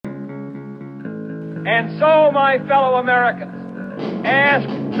And so, my fellow Americans, ask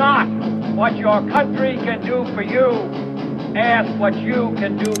not what your country can do for you. Ask what you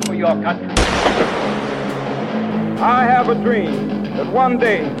can do for your country. I have a dream that one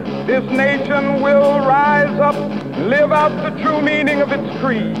day this nation will rise up, live out the true meaning of its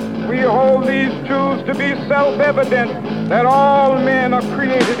creed. We hold these truths to be self-evident, that all men are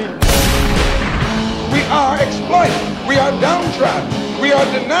created equal. We are exploited. We are downtrodden. We are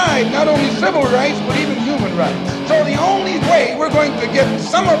denied not only civil rights, but even human rights. So the only way we're going to get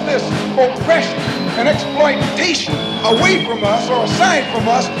some of this oppression and exploitation away from us or aside from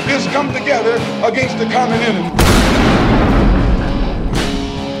us is come together against the common enemy.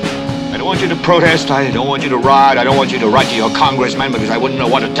 I don't want you to protest, I don't want you to riot, I don't want you to write to your congressman because I wouldn't know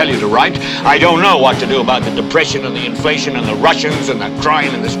what to tell you to write. I don't know what to do about the depression and the inflation and the Russians and the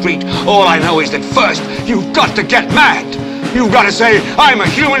crime in the street. All I know is that first, you've got to get mad. You've got to say, I'm a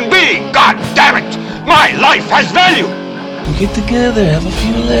human being, God damn it! My life has value! Get together, have a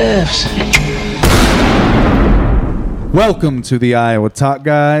few laughs. Welcome to the Iowa Talk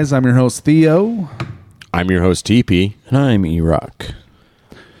Guys. I'm your host, Theo. I'm your host, TP. And I'm E-Rock.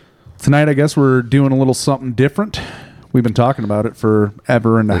 Tonight, I guess we're doing a little something different. We've been talking about it for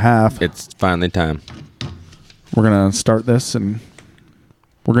ever and a half. It's finally time. We're going to start this, and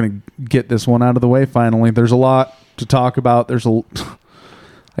we're going to get this one out of the way finally. There's a lot to talk about.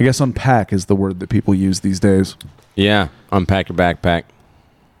 I guess unpack is the word that people use these days. Yeah, unpack your backpack.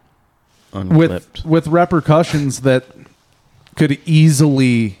 With repercussions that could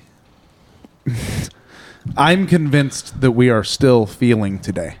easily... I'm convinced that we are still feeling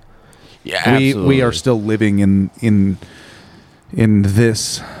today. Yeah, absolutely. We are still living in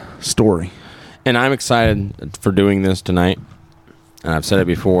this story. And I'm excited for doing this tonight. And I've said it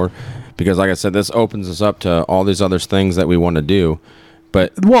before because, like I said, this opens us up to all these other things that we want to do.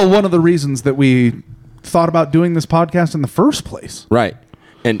 But one of the reasons that we thought about doing this podcast in the first place. Right.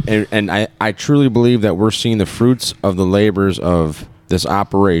 And I truly believe that we're seeing the fruits of the labors of this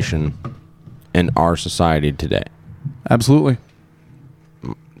operation in our society today. Absolutely.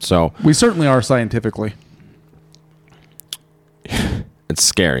 So we certainly are scientifically. It's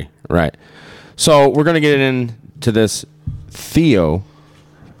scary, right? So we're going to get into this. Theo,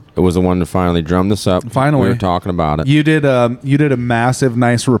 it was the one to finally drum this up. Finally, we were talking about it. You did a massive,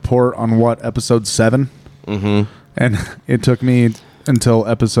 nice report on what, episode 7? Mm-hmm. And it took me until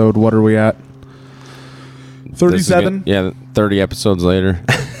episode, what are we at? 37? Yeah, 30 episodes later.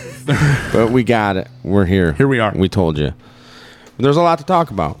 But we got it. We're here. Here we are. We told you. There's a lot to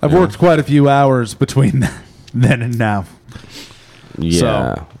talk about. I've worked quite a few hours between then and now.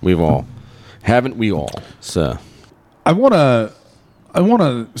 Yeah, we've all. Haven't we all? So I want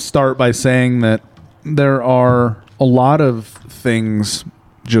to start by saying that there are a lot of things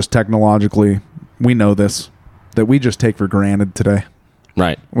just technologically, we know this, that we just take for granted today.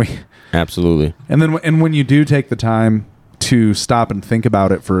 Right. Absolutely. And when you do take the time to stop and think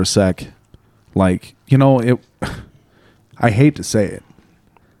about it for a sec, like, I hate to say it.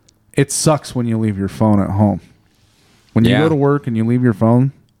 It sucks when you leave your phone at home. When you go to work and you leave your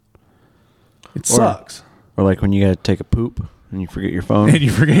phone, it sucks. Or like when you got to take a poop and you forget your phone.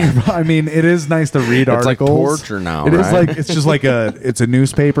 I mean, it is nice to read articles. It's like torture now, It right? is like, it's just like it's a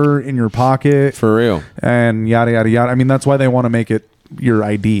newspaper in your pocket. For real. And yada, yada, yada. I mean, that's why they want to make it your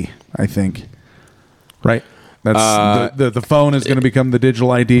ID, I think. Right? That's the phone is going to become the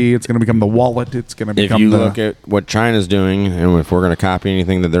digital ID. It's going to become the wallet. It's going to become. If you look at what China's doing, and if we're going to copy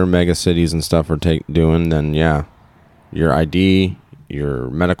anything that their mega cities and stuff are doing, then yeah, your ID,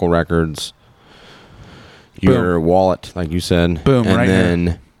 your medical records, your wallet, like you said, boom, and right then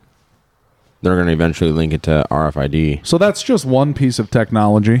here. They're going to eventually link it to RFID. So that's just one piece of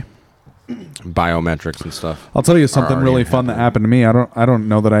technology. Biometrics and stuff. I'll tell you something really fun that happened to me. I don't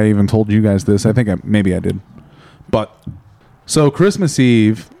know that I even told you guys this. I think maybe I did. But so Christmas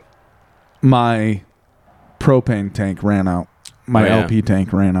Eve, my propane tank ran out. My LP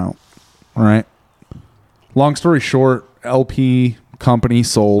tank ran out. All right. Long story short, LP company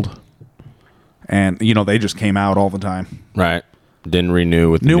sold, and they just came out all the time. Right. Didn't renew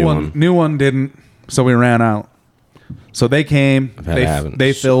with the new one. New one didn't. So we ran out. So they came.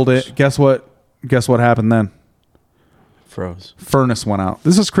 They filled it. Guess what? Guess what happened then? Froze. Furnace went out.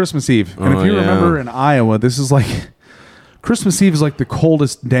 This is Christmas Eve. And if you remember in Iowa, this is like Christmas Eve is like the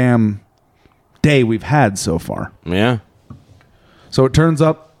coldest damn day we've had so far. Yeah. So it turns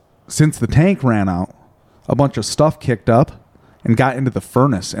up, since the tank ran out, a bunch of stuff kicked up and got into the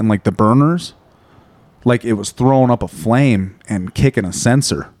furnace, and like the burners, like it was throwing up a flame and kicking a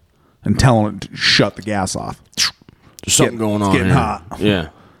sensor and telling it to shut the gas off. There's something going on. It's getting hot. Yeah.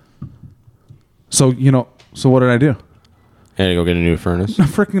 So what did I do? Had to go get a new furnace.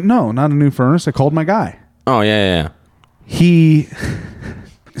 No, not a new furnace. I called my guy. Oh yeah.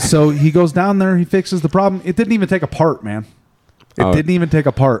 So he goes down there. He fixes the problem. It didn't even take a part, man. It didn't even take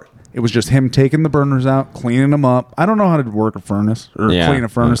a part. It was just him taking the burners out, cleaning them up. I don't know how to work a furnace or clean a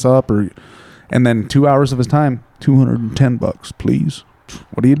furnace up, and then 2 hours of his time, $210, please.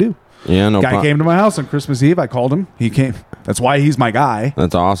 What do you do? Yeah, no. Guy came to my house on Christmas Eve. I called him. He came. That's why he's my guy.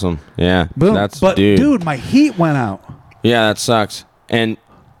 That's awesome. Yeah, Boom. Dude, my heat went out. Yeah, that sucks. And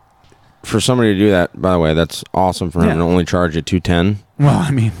for somebody to do that, by the way, that's awesome for him to only charge you $210. Well,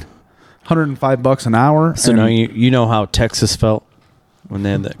 I mean, $105 an hour. So now you know how Texas felt when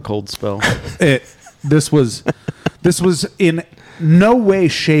they had that cold spell. This was in no way,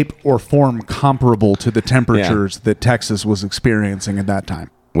 shape, or form comparable to the temperatures that Texas was experiencing at that time.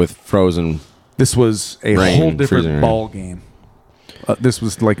 With frozen. This was a whole different ball game. This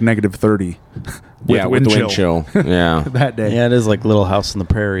was like -30. With wind chill. Yeah. That day. Yeah, it is like Little House on the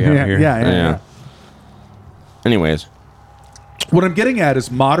Prairie out here. Yeah. Anyways. What I'm getting at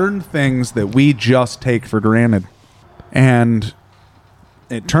is modern things that we just take for granted. And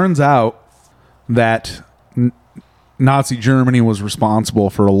it turns out that Nazi Germany was responsible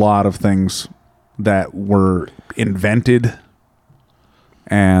for a lot of things that were invented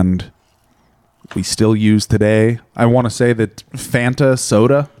and we still use today. I want to say that Fanta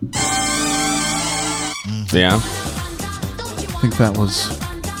soda. Yeah. I think that was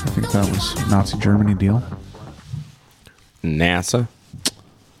Nazi Germany deal. NASA.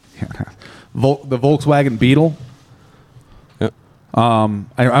 The Volkswagen Beetle. Yep.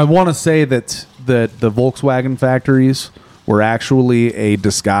 I want to say that the Volkswagen factories were actually a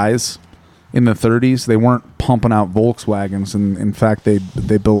disguise in the 30s. They weren't pumping out Volkswagens, and in fact, they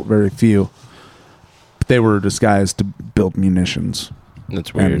built very few. But they were disguised to build munitions.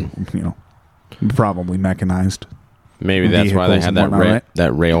 That's weird. And, probably mechanized. Maybe that's why they had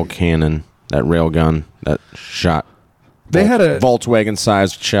that rail cannon, that rail gun that shot. They had a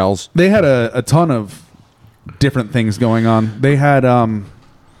Volkswagen-sized shells. They had a ton of different things going on. They had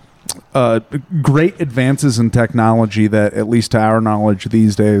great advances in technology that, at least to our knowledge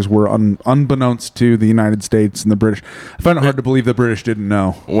these days, were unbeknownst to the United States and the British. I find it hard to believe the British didn't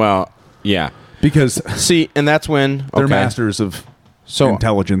know. Well, yeah. Because and that's when they're masters of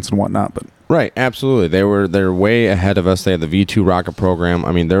intelligence and whatnot. But right, absolutely, they're way ahead of us. They had the V2 rocket program.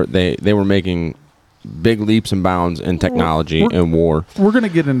 I mean, they were making big leaps and bounds in technology and war. We're going to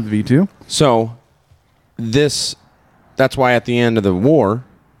get into the V2. So that's why at the end of the war,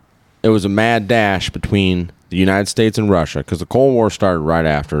 it was a mad dash between the United States and Russia, because the Cold War started right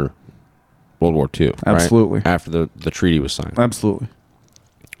after World War II. Absolutely. Right? After the treaty was signed. Absolutely.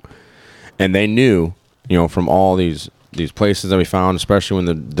 And they knew, from all these places that we found, especially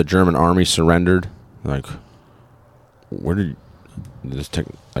when the German army surrendered, like, where did this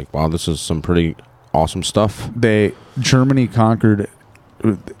wow, this is some pretty awesome stuff. Germany conquered.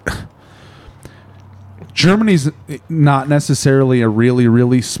 Germany's not necessarily a really,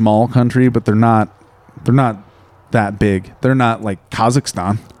 really small country, but they're not that big. They're not like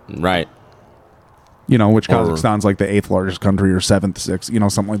Kazakhstan, right? Which Kazakhstan's like the 8th largest country or 7th,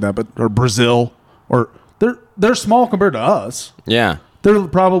 6th, something like that. Or Brazil, or they're small compared to us. Yeah, they're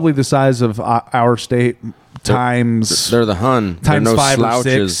probably the size of our state times. They're the Hun times no 5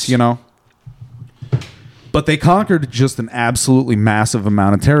 slouches. or 6. But they conquered just an absolutely massive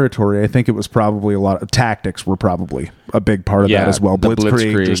amount of territory. I think it was probably a lot of tactics were probably a big part of that as well.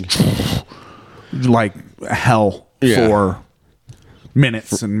 Blitzkrieg. Just like hell for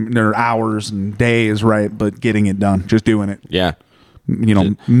minutes and there are hours and days, right? But getting it done, just doing it. Yeah.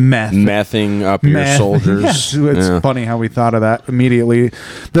 Mething up your soldiers. Yes, it's funny how we thought of that immediately.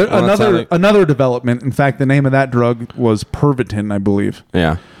 Another development. In fact, the name of that drug was Pervitin, I believe.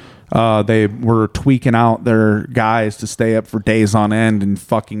 Yeah. They were tweaking out their guys to stay up for days on end and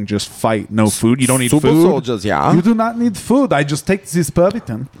fucking just fight. No food. You don't need Super food. soldiers, yeah. You do not need food. I just take this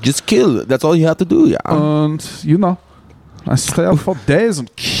Pervitin. Just kill. That's all you have to do, yeah. And, I stay up for days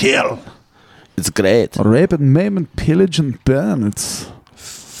and kill. It's great. Rape and maim and pillage and burn. It's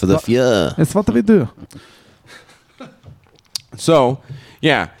for the fear. It's what we do. So,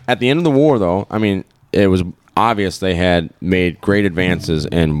 yeah, at the end of the war, though, I mean, it was obvious they had made great advances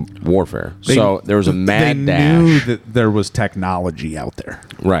in warfare. So there was a mad dash. They knew that there was technology out there.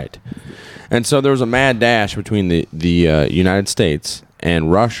 Right. And so there was a mad dash between the United States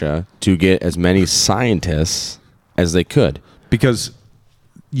and Russia to get as many scientists as they could. Because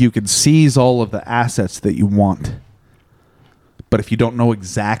you could seize all of the assets that you want. But if you don't know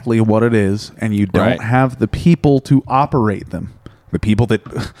exactly what it is and you don't have the people to operate them, The people that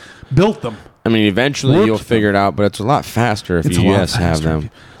built them. I mean, eventually Worked you'll them. figure it out, but it's a lot faster if It's you a lot have faster.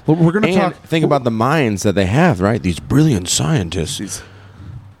 them. Well, we're going to And talk. think about the minds that they have, right? These brilliant scientists.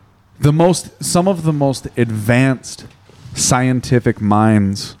 Some of the most advanced scientific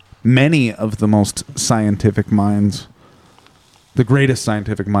minds, many of the most scientific minds, the greatest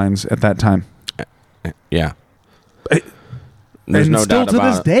scientific minds at that time. Yeah. There's and no still doubt to about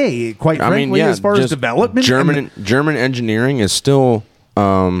this it. day, quite frankly, as far as just development, German engineering is still,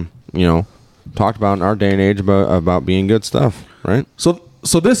 talked about in our day and age about being good stuff, right? So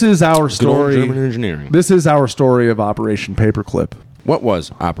this is our Good old story. German engineering. This is our story of Operation Paperclip. What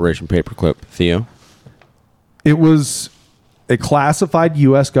was Operation Paperclip, Theo? It was a classified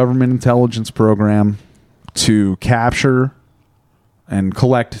U.S. government intelligence program to capture and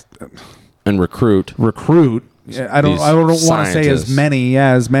collect And recruit. I don't want to say as many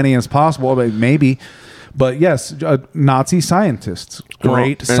as possible, but maybe. But yes, Nazi scientists,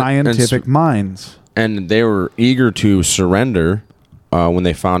 great scientific minds. And they were eager to surrender when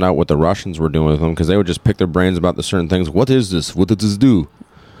they found out what the Russians were doing with them, because they would just pick their brains about the certain things. What is this? What does this do?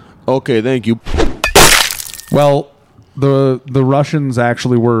 Okay, thank you. Well, the Russians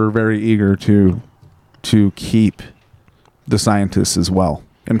actually were very eager to keep the scientists as well.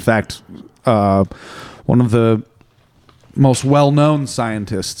 In fact, one of the most well-known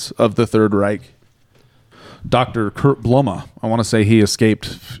scientists of the Third Reich, Dr. Kurt Blome, I want to say he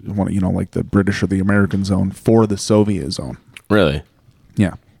escaped, like the British or the American zone for the Soviet zone. Really?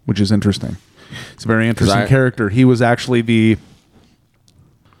 Yeah, which is interesting. It's a very interesting character. He was actually the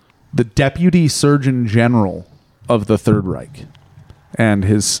deputy surgeon general of the Third Reich, and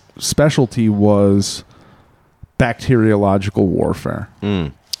his specialty was bacteriological warfare.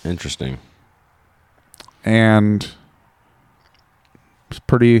 Interesting. And it's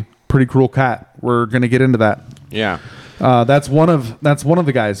pretty cruel cat. We're gonna get into that. Yeah. That's one of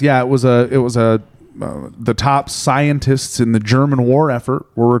the guys. Yeah, it was the top scientists in the German war effort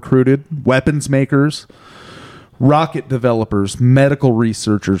were recruited. Weapons makers, rocket developers, medical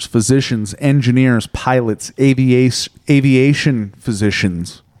researchers, physicians, engineers, pilots, aviation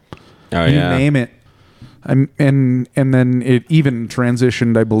physicians. Oh, you yeah. name it. And then it even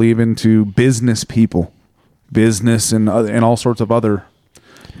transitioned, I believe, into business people, business and all sorts of other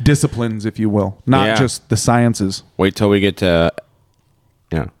disciplines, if you will, not just the sciences. Wait till we get to,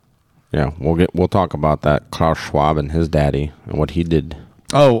 we'll talk about that Klaus Schwab and his daddy and what he did.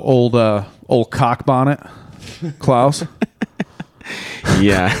 Oh, old cock bonnet, Klaus.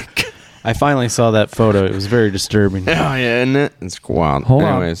 Yeah. I finally saw that photo. It was very disturbing. Oh, yeah, isn't it? It's wild. Hold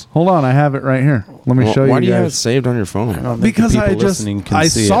on, I have it right here. Let me show you. Why do you have it guys. saved on your phone? Because I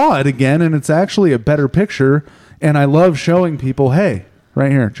saw it again, and it's actually a better picture, and I love showing people, hey,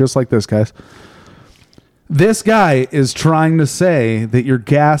 right here, just like this, guys. This guy is trying to say that your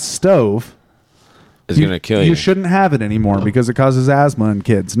gas stove is going to kill you. You shouldn't have it anymore because it causes asthma in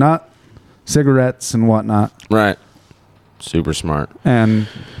kids, not cigarettes and whatnot. Right. Super smart. And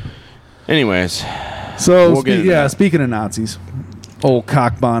anyways, so speaking of Nazis, old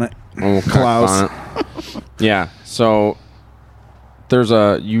cock bonnet, Klaus. Yeah. So there's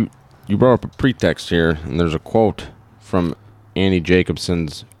you brought up a pretext here, and there's a quote from Andy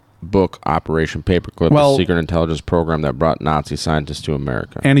Jacobson's book Operation Paperclip, a secret intelligence program that brought Nazi scientists to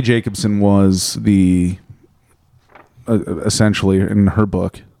America. Annie Jacobson was the essentially in her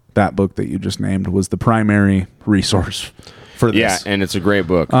book, that book that you just named, was the primary resource for this. Yeah, and it's a great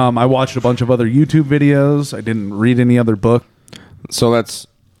book. I watched a bunch of other YouTube videos. I didn't read any other book. So let's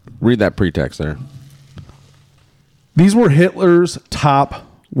read that pretext there. These were Hitler's top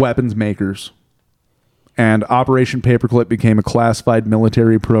weapons makers, and Operation Paperclip became a classified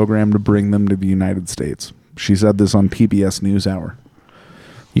military program to bring them to the United States. She said this on PBS NewsHour.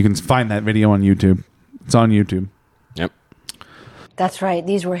 You can find that video on YouTube. It's on YouTube. Yep. That's right.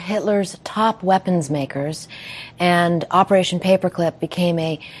 These were Hitler's top weapons makers, and Operation Paperclip became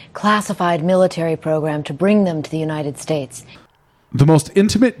a classified military program to bring them to the United States. The most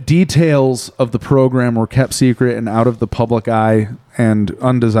intimate details of the program were kept secret and out of the public eye and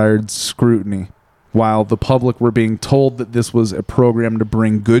undesired scrutiny, while the public were being told that this was a program to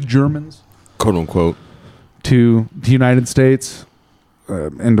bring good Germans, quote unquote, to the United States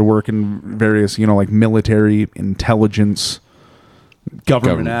and to work in various, like military intelligence,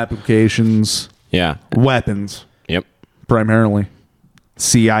 government applications, weapons, primarily,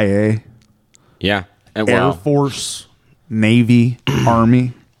 CIA, and Air Force, Navy,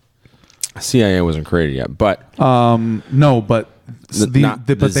 Army. CIA wasn't created yet, but no, but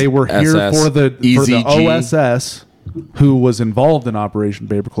they were here for the OSS, who was involved in Operation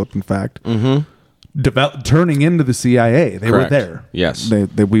Paperclip, in fact, turning into the CIA. They Correct. were there. Yes.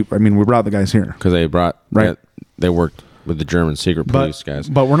 We brought the guys here Because they brought Right. they worked with the German secret police guys.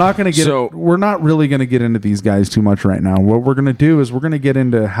 But we're not going to get. We're not really going to get into these guys too much right now. What we're going to do is we're going to get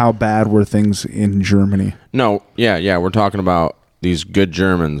into how bad were things in Germany. No, yeah, we're talking about these good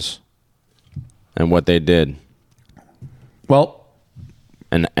Germans and what they did. Well,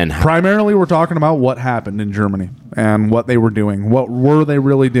 and primarily we're talking about what happened in Germany and what they were doing. What were they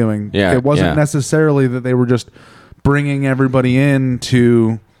really doing? Yeah, it wasn't necessarily that they were just bringing everybody in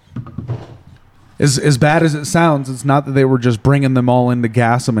to. As bad as it sounds, it's not that they were just bringing them all in to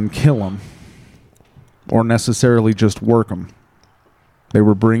gas them and kill them, or necessarily just work them. They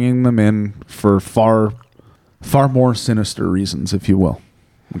were bringing them in for far more sinister reasons, if you will.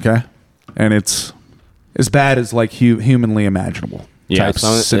 Okay, and it's as bad as like humanly imaginable. Yeah, type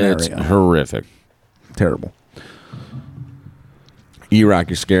scenario. It's horrific, terrible. Iraq,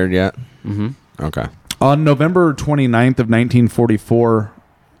 you scared yet? Mm-hmm. Okay. On November 29th of 1944.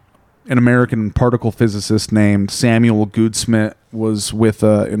 An American particle physicist named Samuel Goudsmit was with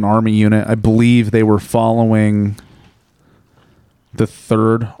an army unit. I believe they were following the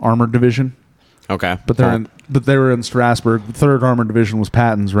 3rd Armored Division. Okay. But they were in Strasbourg. The 3rd Armored Division was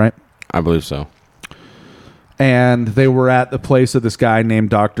Patton's, right? I believe so. And they were at the place of this guy named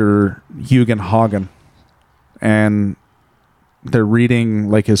Dr. Eugen Hagen. And they're reading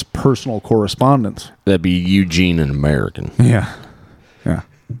like his personal correspondence. That'd be Eugene in American. Yeah. Yeah.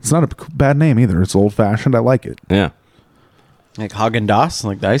 It's not a bad name either. It's old-fashioned. I like it. Yeah. Like Haagen-Dazs,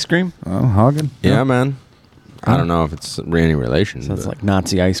 like the ice cream? Oh, Hagen. Yeah, man. I don't know if it's any relation. Sounds like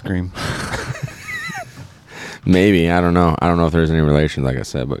Nazi ice cream. Maybe. I don't know. I don't know if there's any relation, like I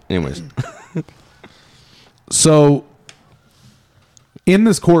said. But anyways. So, in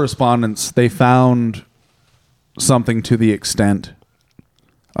this correspondence, they found something to the extent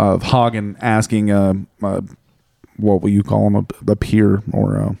of Hagen asking what will you call him, a peer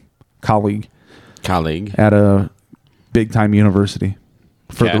or a colleague at a big-time university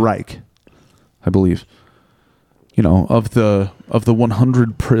for the Reich, I believe. You know, of the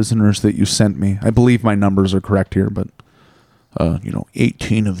 100 prisoners that you sent me, I believe my numbers are correct here, but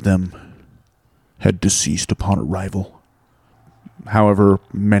 18 of them had deceased upon arrival. However,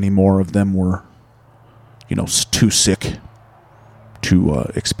 many more of them were, too sick to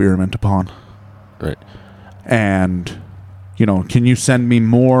experiment upon. Right. And, can you send me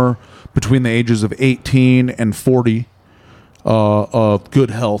more between the ages of 18 and 40 of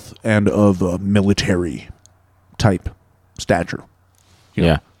good health and of military type stature?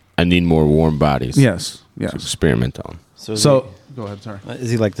 Yeah. I need more warm bodies. Yes. To experiment on. So go ahead, sorry.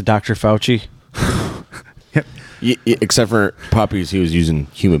 Is he like the Dr. Fauci? Yeah, except for puppies, he was using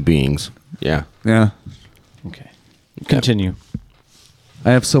human beings. Yeah. Yeah. Okay. Continue.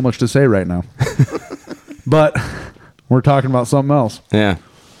 I have so much to say right now. But we're talking about something else. Yeah.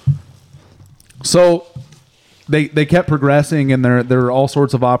 So they kept progressing, and there are all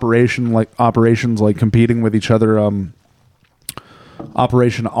sorts of operations like competing with each other.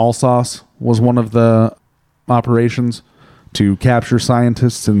 Operation Alsace was one of the operations to capture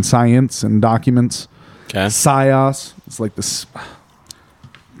scientists and science and documents. Okay. SIOS. It's like this.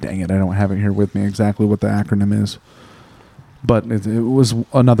 Dang it, I don't have it here with me exactly what the acronym is. But it was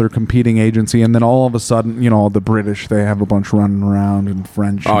another competing agency, and then all of a sudden, the British, they have a bunch running around, and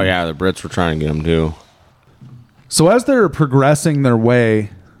French. Oh, yeah, the Brits were trying to get them, too. So as they're progressing their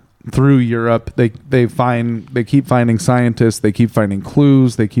way through Europe, they keep finding scientists, they keep finding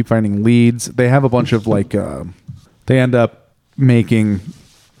clues, they keep finding leads. They have a bunch of, they end up making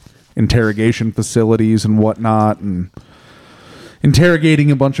interrogation facilities and whatnot, and interrogating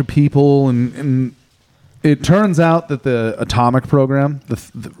a bunch of people, and it turns out that the atomic program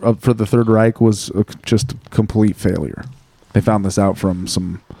for the Third Reich was just a complete failure. They found this out from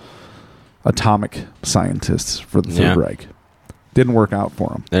some atomic scientists for the Third Reich. Didn't work out for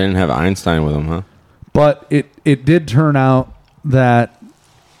them. They didn't have Einstein with them, huh? But it did turn out that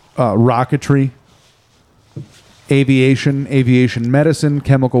rocketry, aviation medicine,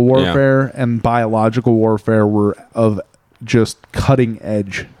 chemical warfare, and biological warfare were of just cutting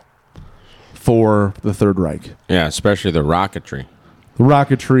edge for the Third Reich. Yeah, especially the rocketry. The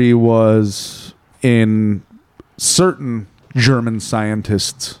rocketry was in certain German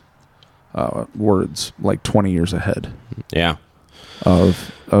scientists' words, like 20 years ahead. Yeah.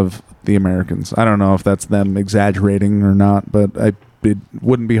 Of the Americans. I don't know if that's them exaggerating or not, but it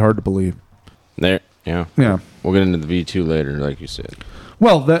wouldn't be hard to believe. Yeah. Yeah. We'll get into the V2 later, like you said.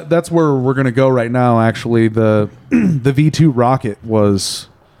 Well, that's where we're going to go right now. Actually, the the V2 rocket was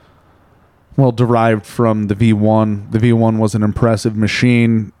derived from the V1. The V1 was an impressive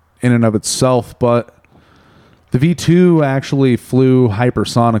machine. in and of itself, but the V2 actually flew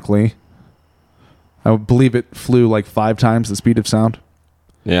hypersonically. I believe it flew like 5 times the speed of sound.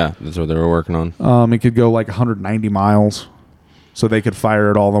 Yeah, that's what they were working on. It could go like 190 miles, so they could fire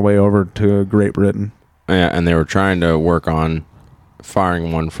it all the way over to Great Britain. Yeah, and they were trying to work on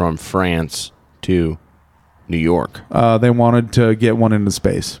firing one from France to New York. They wanted to get one into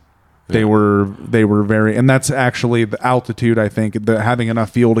space. They were very, and that's actually the altitude. I think having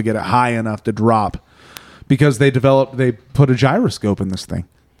enough fuel to get it high enough to drop, because they put a gyroscope in this thing.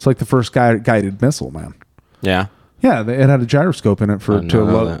 It's like the first guided missile, man. Yeah. Yeah, it had a gyroscope in it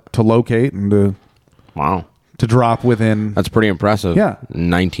to locate and to drop within. That's pretty impressive. Yeah,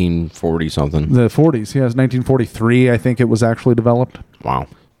 1940 something. The 40s. Yeah, it was 1943. I think it was actually developed. Wow.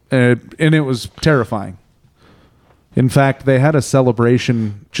 And it was terrifying. In fact, they had a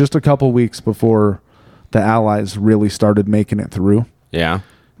celebration just a couple weeks before the Allies really started making it through. Yeah.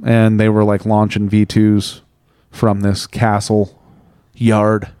 And they were like launching V2s from this castle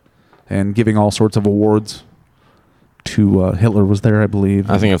yard and giving all sorts of awards to Hitler was there, I believe.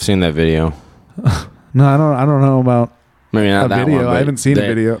 I think I've seen that video. No, I don't know about maybe not a that video. one. I haven't seen a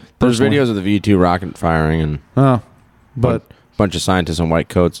video. There's videos of the V2 rocket firing and but a bunch of scientists in white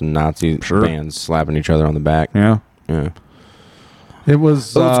coats and Nazi bands slapping each other on the back. Yeah. Yeah. It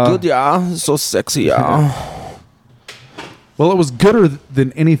was good, yeah. So sexy, yeah. Well, it was gooder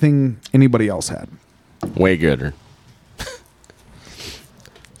than anything anybody else had. Way gooder.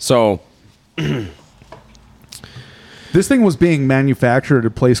 So this thing was being manufactured at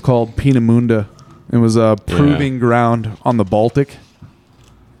a place called Peenemünde. It was a proving ground on the Baltic,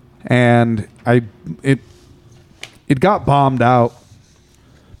 and it got bombed out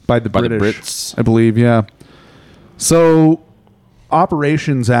by the British, I believe. Yeah. So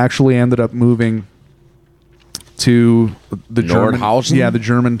operations actually ended up moving to the Nordhausen? the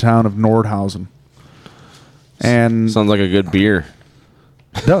German town of Nordhausen. And sounds like a good beer.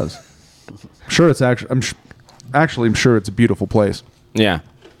 It does. Sure, it's actually. I'm sure it's a beautiful place. Yeah.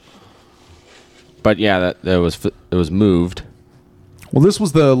 But yeah, it was moved. Well, this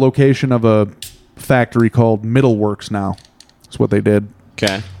was the location of a factory called Middleworks. Now, that's what they did.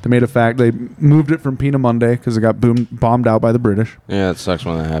 Okay. They made a They moved it from Peenemünde because it got bombed out by the British. Yeah, it sucks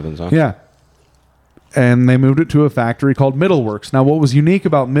when that happens, huh? Yeah. And they moved it to a factory called Middleworks. Now, what was unique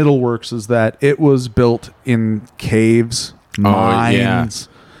about Middleworks is that it was built in caves, mines. Yeah.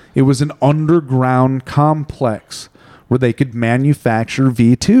 It was an underground complex where they could manufacture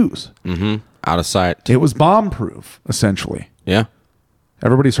V2s. Mm-hmm. Out of sight. It was bomb-proof, essentially. Yeah.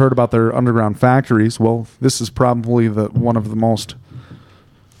 Everybody's heard about their underground factories. Well, this is probably one of the most...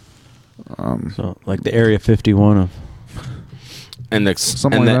 so, like the Area 51 of... And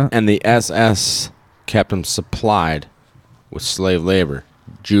the SS kept them supplied with slave labor,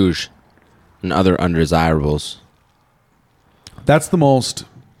 Jews, and other undesirables. That's the most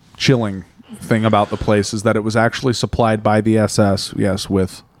chilling thing about the place, is that it was actually supplied by the SS, yes,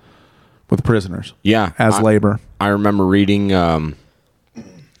 with prisoners. Yeah. As labor. I remember reading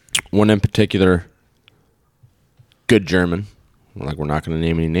one in particular, good German, like we're not going to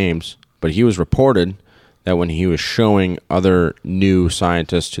name any names, but he was reported that when he was showing other new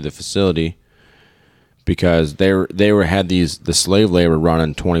scientists to the facility, because they had the slave labor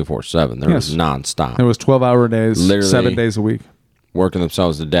running 24/7. There was nonstop. It was 12-hour days, literally 7 days a week. Working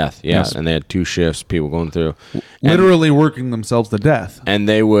themselves to death, yes. And they had 2 shifts, people going through. Literally working themselves to death. And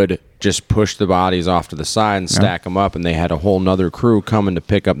they would just push the bodies off to the side and stack them up, and they had a whole nother crew coming to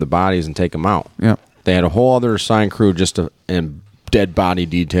pick up the bodies and take them out. Yeah. They had a whole other assigned crew just in dead body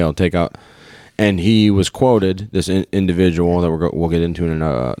detail take out. And he was quoted, this individual that we'll get into in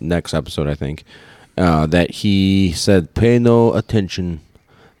a next episode, I think, that he said, Pay no attention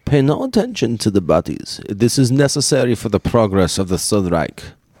to the bodies. This is necessary for the progress of the Third Reich.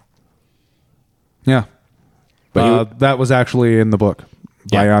 Yeah. But that was actually in the book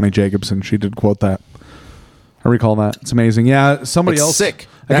by Annie Jacobson. She did quote that. I recall that. It's amazing. Yeah, somebody else. Sick.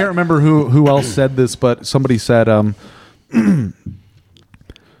 I can't remember who else said this, but somebody said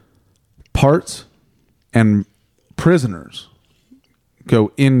parts and prisoners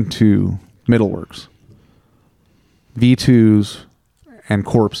go into Middleworks. V2s and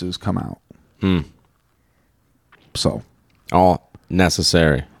corpses come out. So. All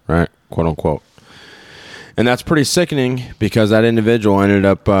necessary, right? Quote unquote. And that's pretty sickening, because that individual ended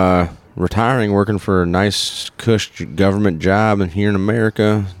up retiring, working for a nice, cush government job here in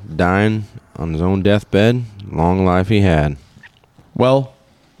America, dying on his own deathbed. Long life he had. Well,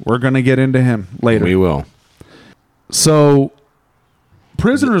 we're going to get into him later. We will. So,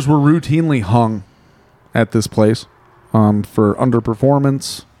 prisoners were routinely hung at this place for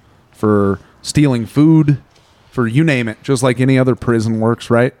underperformance, for stealing food, for you name it, just like any other prison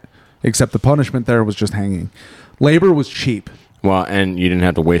works, right? Except the punishment there was just hanging. Labor was cheap. Well, and you didn't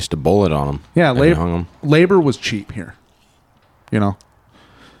have to waste a bullet on them. Yeah, hung them. labor was cheap here. You know?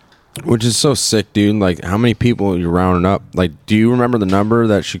 Which is so sick, dude. Like, how many people you're rounding up? Like, do you remember the number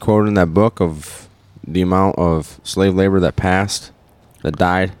that she quoted in that book of the amount of slave labor that passed, that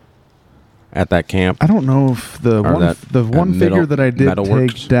died at that camp? I don't know if the one figure that I did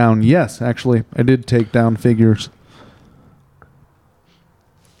take down. Yes, actually, I did take down figures.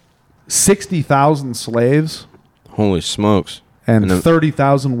 60,000 slaves. Holy smokes! And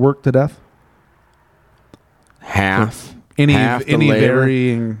 30,000 worked to death. Half any labor,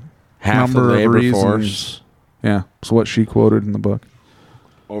 varying number of reasons. Force. Yeah, that's what she quoted in the book.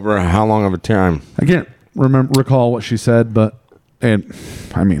 Over how long of a time? I can't recall what she said, but I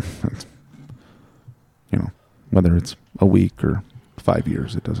mean, you know, whether it's a week or 5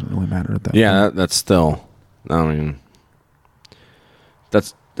 years, it doesn't really matter at that point. Yeah, that's still. I mean,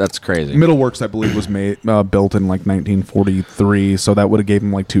 that's crazy. Middle Works, I believe, was built in like 1943, so that would have gave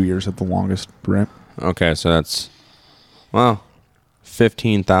him like 2 years at the longest, right? Okay, so that's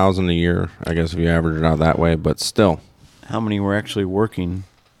 15,000 a year, I guess, if you average it out that way. But still, how many were actually working?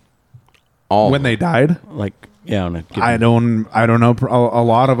 All when they died? Like, yeah, I don't know a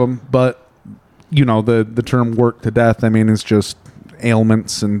lot of them, but you know the term "work to death." I mean, it's just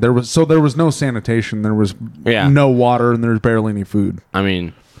ailments, and there was no sanitation, there was no water, and there's barely any food. I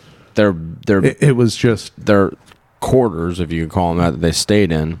mean, it was just their quarters, if you could call them that they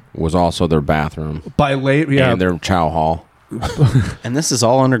stayed in, was also their bathroom and their chow hall. And this is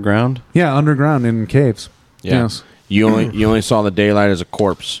all underground. Yeah, underground in caves. Yeah. Yes. You only saw the daylight as a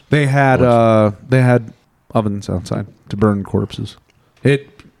corpse. They had ovens outside to burn corpses. It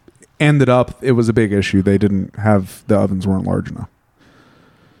ended up it was a big issue. They didn't have the ovens weren't large enough.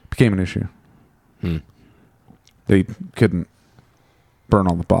 Became an issue. They couldn't burn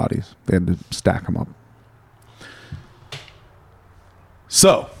all the bodies. They had to stack them up.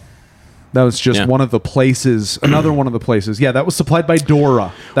 So that was just one of the places. Another one of the places. Yeah, that was supplied by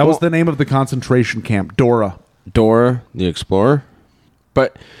Dora. That was the name of the concentration camp. Dora the Explorer.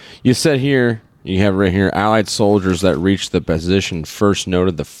 But you said here, you have right here, Allied soldiers that reached the position first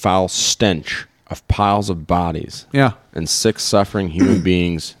noted the foul stench of piles of bodies. Yeah. And sick, suffering human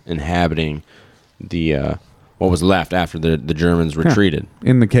beings inhabiting the what was left after the Germans retreated.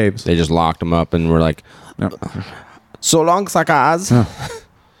 In the caves. They just locked them up and were like, so long, suckers.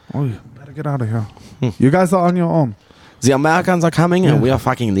 Oh, you better get out of here. You guys are on your own. The Americans are coming and we are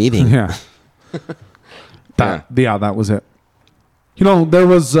fucking leaving. Yeah. That was it. You know, there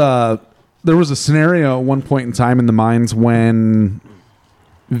was a scenario at one point in time in the mines when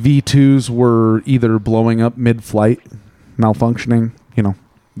V2s were either blowing up mid-flight, malfunctioning. You know,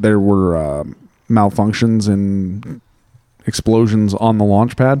 there were malfunctions and explosions on the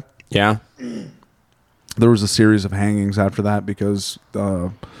launch pad. Yeah. There was a series of hangings after that because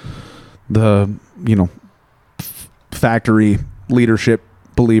factory leadership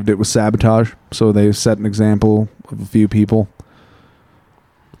believed it was sabotage, so they set an example of a few people.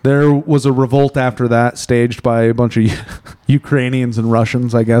 There was a revolt after that, staged by a bunch of Ukrainians and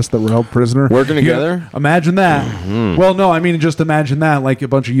Russians, I guess, that were held prisoner. Working together? Imagine that. Mm-hmm. Well, no, I mean, just imagine that, like a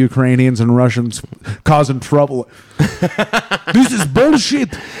bunch of Ukrainians and Russians causing trouble. This is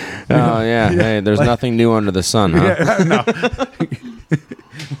bullshit. Oh, yeah. Hey, there's nothing new under the sun, huh? No.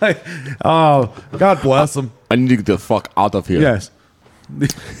 Oh, God bless them. I need to get the fuck out of here. Yes.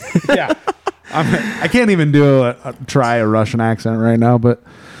 Yeah. I can't even try a Russian accent right now, but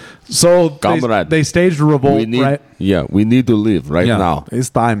so they staged a revolt, right? Yeah, we need to leave now. It's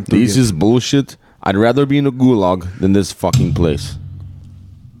time. This is bullshit. I'd rather be in a gulag than this fucking place.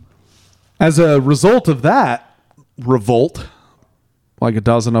 As a result of that revolt, like a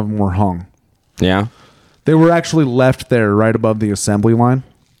dozen of them were hung. Yeah? They were actually left there right above the assembly line.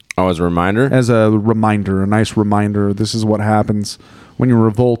 Oh, as a reminder? As a reminder, a nice reminder. This is what happens when you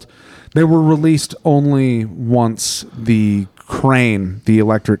revolt. They were released only once the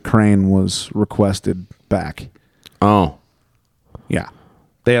electric crane was requested back. Oh. Yeah.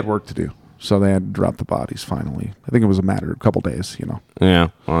 They had work to do, so they had to drop the bodies finally. I think it was a matter of a couple days, you know.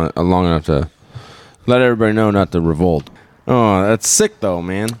 Yeah, long enough to let everybody know not to revolt. Oh, that's sick, though,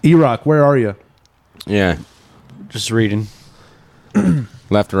 man. E-Rock, where are you? Yeah. Just reading.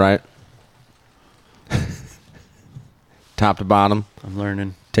 Left to right. Top to bottom. I'm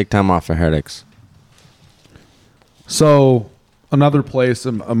learning. Take time off for headaches. So, another place,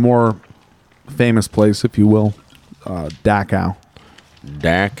 a more famous place, if you will, Dachau.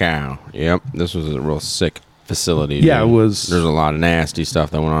 Dachau. Yep. This was a real sick facility. Yeah, dude. it was. There's a lot of nasty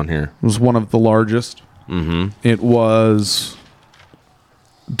stuff that went on here. It was one of the largest. Mm-hmm. It was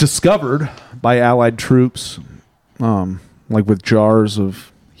discovered by Allied troops, like with jars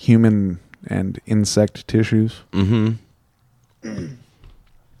of human and insect tissues. Mm-hmm.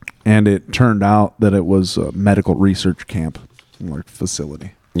 And it turned out that it was a medical research camp, like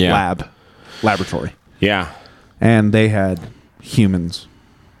facility, laboratory. Yeah, and they had humans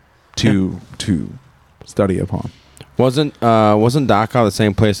to study upon. Wasn't Dachau the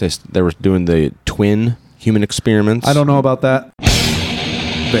same place they were doing the twin human experiments? I don't know about that.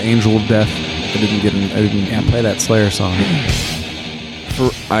 The Angel of Death. I didn't play that Slayer song.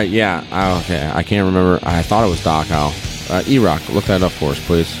 Okay. I can't remember. I thought it was Dachau. E-Rock, look that up for us,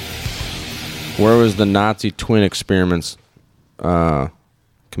 please. Where was the Nazi twin experiments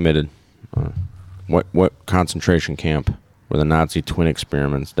committed? What concentration camp were the Nazi twin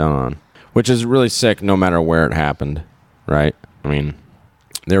experiments done on? Which is really sick no matter where it happened, right? I mean,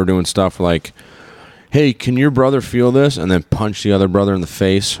 they were doing stuff like, hey, can your brother feel this? And then punch the other brother in the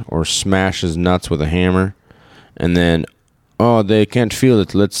face or smash his nuts with a hammer. And then, oh, they can't feel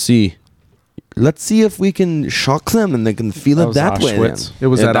it. Let's see. Let's see if we can shock them and they can feel it that way. It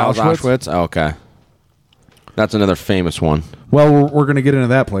was at Auschwitz? Oh, okay. That's another famous one. Well, we're going to get into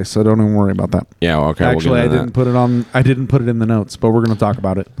that place, so don't even worry about that. Yeah, okay. Actually, I didn't put it in the notes, but we're going to talk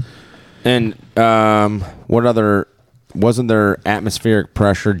about it. And what other... Wasn't there atmospheric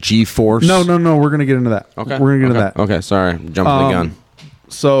pressure, G-force? No. We're going to get into that. Okay. We're going to get into that. Okay, sorry. Jumping the gun.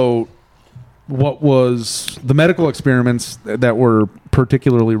 So, what was the medical experiments that were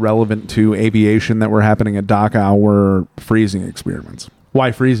particularly relevant to aviation that were happening at Dachau were freezing experiments.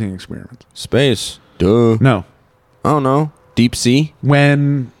 Why freezing experiments? Space. Duh. No. I don't know. Deep sea?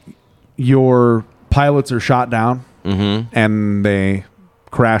 When your pilots are shot down and they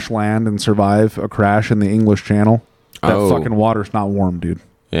crash land and survive a crash in the English Channel, that fucking water's not warm, dude.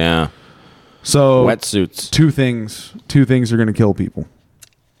 Yeah. So wetsuits. Two things are going to kill people.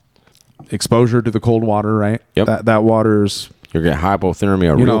 Exposure to the cold water, right? Yep. That water's... You'll get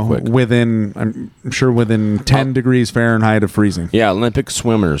hypothermia real quick. I'm sure within 10 degrees Fahrenheit of freezing. Yeah, Olympic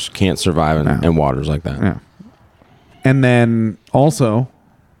swimmers can't survive in waters like that. Yeah. And then also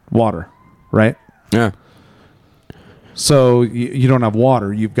water, right? Yeah. So you don't have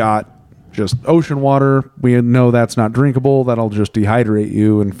water. You've got just ocean water. We know that's not drinkable. That'll just dehydrate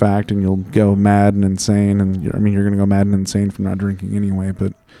you, in fact, and you'll go mad and insane. And you're going to go mad and insane from not drinking anyway.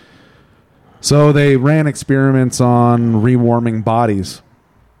 But so they ran experiments on rewarming bodies,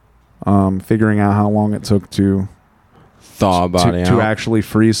 figuring out how long it took to thaw a body to actually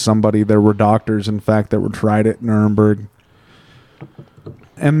freeze somebody. There were doctors, in fact, that were tried at Nuremberg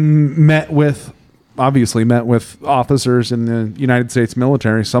and met with officers in the United States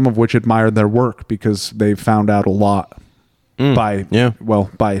military, some of which admired their work because they found out a lot why?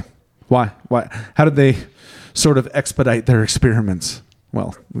 How did they sort of expedite their experiments?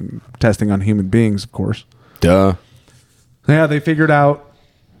 Well, testing on human beings, of course. Duh. Yeah, they figured out,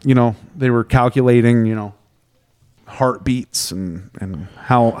 they were calculating, heartbeats and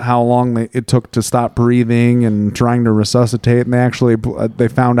how long it took to stop breathing and trying to resuscitate. And they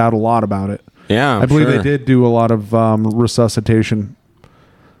found out a lot about it. Yeah, I believe they did do a lot of resuscitation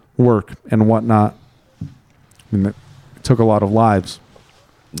work and whatnot. It took a lot of lives.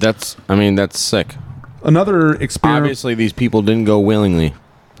 That's sick. Another experiment. Obviously, these people didn't go willingly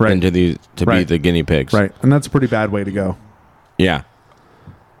into be the guinea pigs. Right, and that's a pretty bad way to go. Yeah.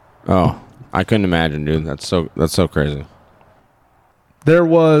 Oh, I couldn't imagine, dude. That's so crazy. There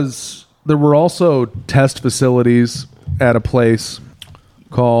were also test facilities at a place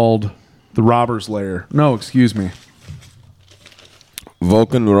called the Robbers Lair. No, excuse me.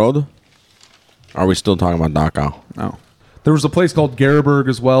 Vulcan Road? Are we still talking about Dachau? No. There was a place called Geraburg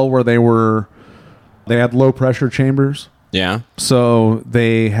as well where they had low pressure chambers. Yeah. So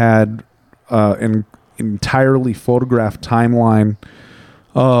they had an entirely photographed timeline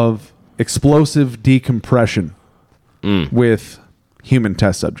of explosive decompression with human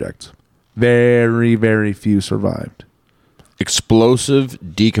test subjects. Very, very few survived.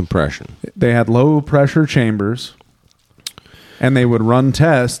 Explosive decompression. They had low pressure chambers, and they would run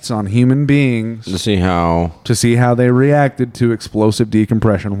tests on human beings to see how they reacted to explosive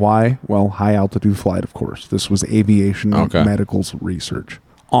decompression. Why? Well, high altitude flight, of course. This was aviation medical's research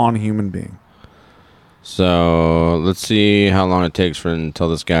on human being. So let's see how long it takes until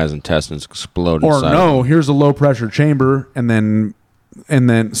this guy's intestines explode. Or no, here's a low pressure chamber, and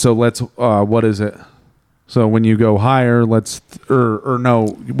then so let's what is it? So when you go higher, when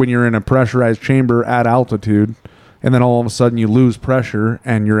you're in a pressurized chamber at altitude, and then all of a sudden you lose pressure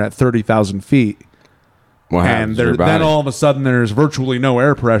and you're at 30,000 feet, What happens to your body? then all of a sudden there's virtually no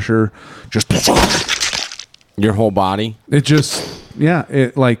air pressure. Just your whole body. It just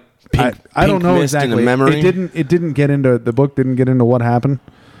it like Pink I don't know mist in exactly. the memory? It didn't get into the book. Didn't get into what happened,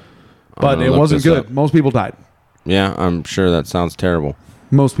 but it wasn't good. Up. Most people died. Yeah, I'm sure that sounds terrible.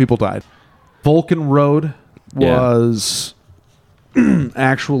 Most people died. Vulcan Road was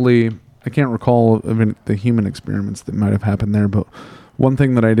actually, I can't recall the human experiments that might have happened there, but one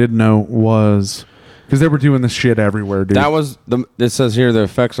thing that I did know was, because they were doing this shit everywhere, dude. That was it says here the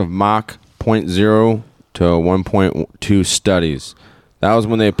effects of Mach 0.0 to 1.2 studies. That was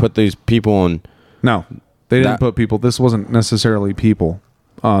when they put these people in. No, they didn't put people. This wasn't necessarily people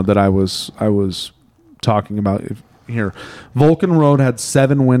that I was talking about here. Vulcan Road had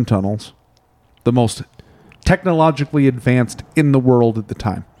 7 wind tunnels, the most technologically advanced in the world at the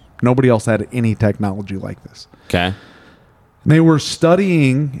time. Nobody else had any technology like this. Okay. They were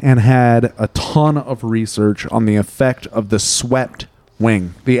studying and had a ton of research on the effect of the swept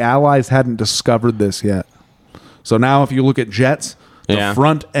wing. The Allies hadn't discovered this yet. So now if you look at jets, the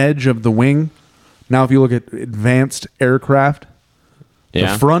front edge of the wing, now if you look at advanced aircraft, the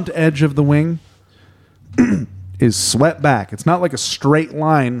front edge of the wing is swept back. It's not like a straight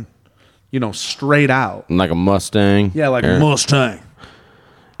line, straight out. Like a Mustang? Yeah, like a Mustang.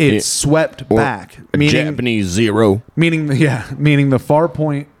 It's swept back. Meaning Japanese Zero. Meaning the far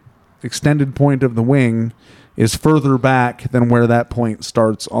point, extended point of the wing is further back than where that point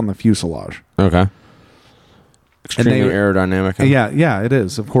starts on the fuselage. Okay. Extremely aerodynamic. Huh? Yeah, it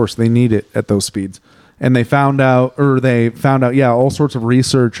is. Of course, they need it at those speeds. And they found out, all sorts of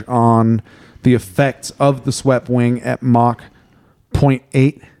research on the effects of the swept wing at Mach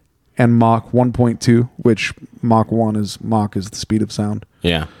 0.8 and Mach 1.2, which Mach 1 is the speed of sound.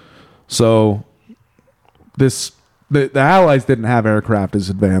 Yeah. So the Allies didn't have aircraft as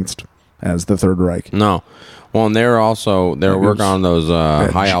advanced as the Third Reich. No. Well, and they were working on those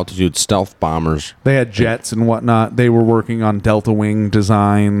high altitude stealth bombers. They had jets and whatnot. They were working on delta wing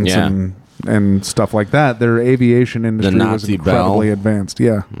designs and stuff like that. Their aviation industry was incredibly advanced.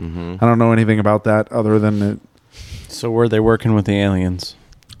 Yeah. Mm-hmm. I don't know anything about that other than it. So were they working with the aliens?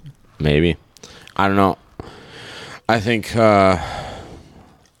 Maybe. I don't know. I think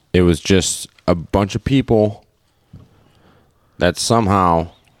it was just a bunch of people that somehow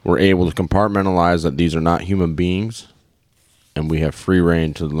were able to compartmentalize that these are not human beings and we have free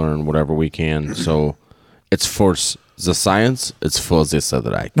reign to learn whatever we can. So it's for the science, it's for the Other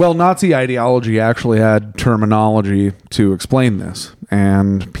Reich. Well, Nazi ideology actually had terminology to explain this.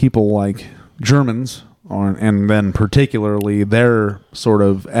 And people like Germans, and then particularly their sort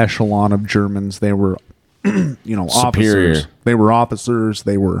of echelon of Germans, they were, superior. Officers. They were officers.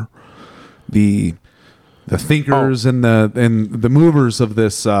 They were the thinkers and the movers of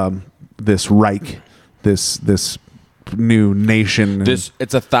this Reich, this new nation. It's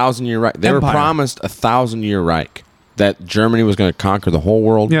 1,000-year Reich. They were promised 1,000-year Reich, that Germany was going to conquer the whole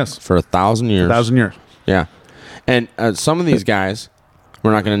world. Yes. For 1,000 years. 1,000 years. Yeah, and some of these guys,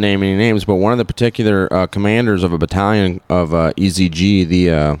 we're not going to name any names, but one of the particular commanders of a battalion of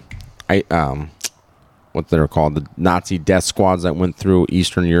EZG, what they're called, the Nazi death squads that went through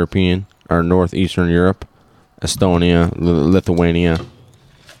Eastern European or Northeastern Europe, Estonia, Lithuania.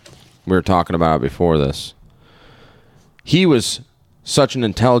 We were talking about it before this. He was such an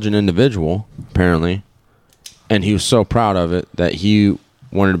intelligent individual, apparently, and he was so proud of it that he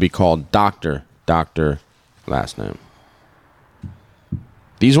wanted to be called Doctor last name.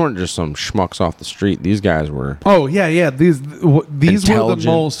 These weren't just some schmucks off the street. These guys were. Oh yeah. These were the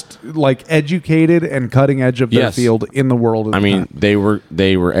most educated and cutting edge of their field in the world. They were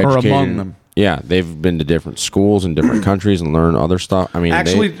educated. Or among them. Yeah, they've been to different schools in different countries and learned other stuff.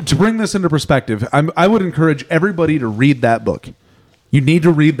 To bring this into perspective, I would encourage everybody to read that book. You need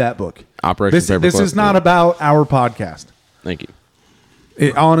to read that book. Operation Paperclip. This is not about our podcast. Thank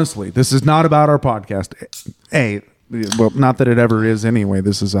you. Honestly, this is not about our podcast. Well, not that it ever is anyway.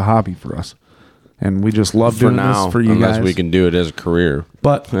 This is a hobby for us. And we just love doing this for you guys. Unless we can do it as a career.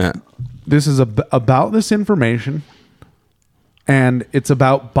 But this is about this information. And it's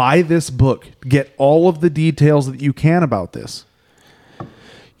about, buy this book. Get all of the details that you can about this.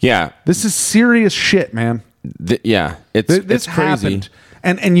 Yeah. This is serious shit, man. It's crazy. Happened.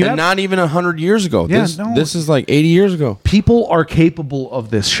 And not even 100 years ago. Yeah, this is like 80 years ago. People are capable of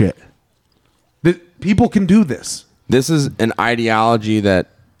this shit. People can do this. This is an ideology that,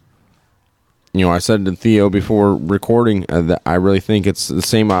 I said to Theo before recording that I really think it's the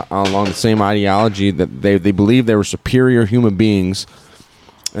same along the same ideology that they believe they were superior human beings,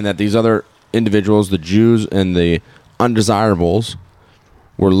 and that these other individuals, the Jews and the undesirables,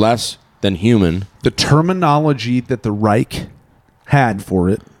 were less than human, The terminology that the Reich had for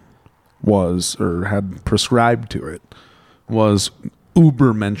it was, or had prescribed to it, was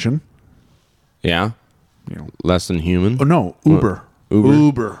Übermenschen. Yeah. Less than human. Oh no, Uber.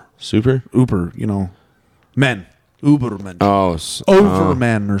 Uber. Super. Uber. Men. Übermenschen. Oh.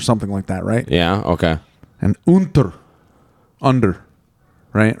 Overmen or something like that, right? Yeah. Okay. And under,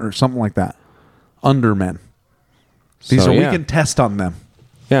 right, or something like that. Undermen. These So, are yeah. we can test on them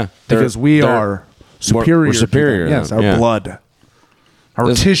Yeah. because we are superior. We're superior. to them. Yes, to our them. Yeah. blood,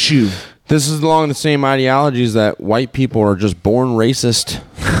 our tissue. This is along the same ideologies that white people are just born racist.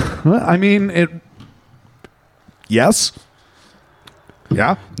 Well, I mean, it. Yes.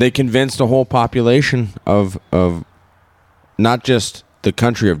 Yeah. They convinced a whole population of not just the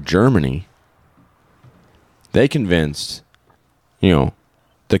country of Germany. They convinced,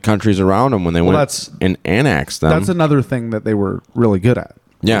 the countries around them when they went and annexed them. That's another thing that they were really good at.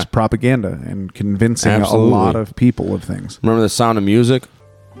 Yeah. Was propaganda and convincing Absolutely. a lot of people of things. Remember The Sound of Music?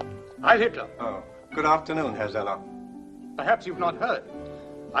 Heil Hitler. Oh, good afternoon, Herr Zeller. Perhaps you've not heard.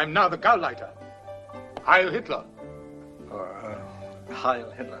 I'm now the Gauleiter. Heil Hitler. Heil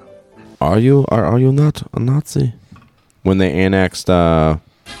Hitler. Are you not a Nazi? When they annexed Germany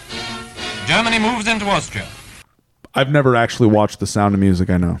moves into Austria. I've never actually watched The Sound of Music,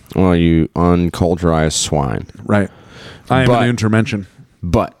 I know. well, you unculturized swine. Right. I am But- an intervention.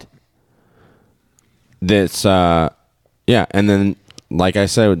 But this yeah, and then like I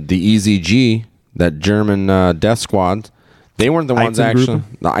said, the EZG, that German death squad, they weren't the ones actually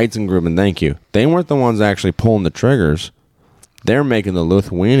the Einsatzgruppen, thank you. They weren't the ones actually pulling the triggers. They're making the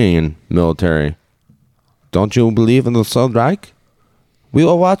Lithuanian military. Don't you believe in the Third Reich? We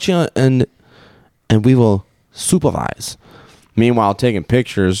will watch you and we will supervise. Meanwhile, taking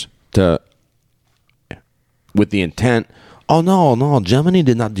pictures with the intent. Oh no, Germany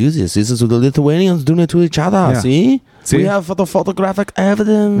did not do this. This is the Lithuanians doing it to each other. Yeah. See? See? We have the photographic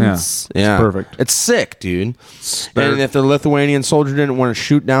evidence. Yeah. It's perfect. It's sick, dude. And if the Lithuanian soldier didn't want to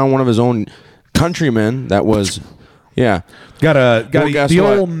shoot down one of his own countrymen, that was, yeah. Got guess the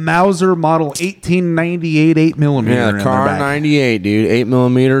what? old Mauser model 1898 8mm. Yeah, in the their car back. 98, dude.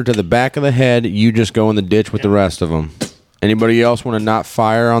 8mm to the back of the head. You just go in the ditch with the rest of them. Anybody else want to not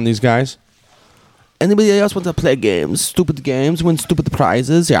fire on these guys? Anybody else want to play games? Stupid games, win stupid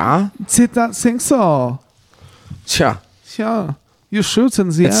prizes, yeah? Did not think so. Yeah. Yeah. You shoot in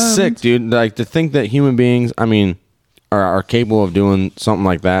the It's end. sick, dude. Like, to think that human beings, are capable of doing something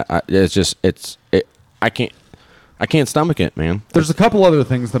like that, I can't stomach it, man. There's a couple other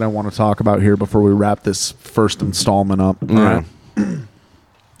things that I want to talk about here before we wrap this first installment up. All right.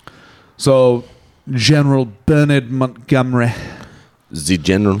 So, General Bernard Montgomery. The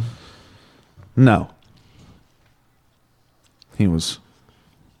general. No. He was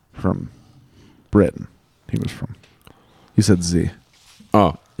from Britain. He said Z.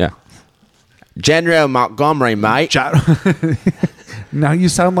 Oh, yeah. General Montgomery, mate. Now you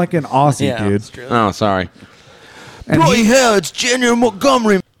sound like an Aussie, dude. Oh, sorry. And Bloody hell, it's General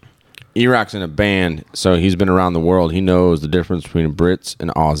Montgomery. E-Rock's in a band, so he's been around the world. He knows the difference between Brits and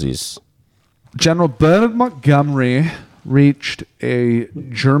Aussies. General Bernard Montgomery reached a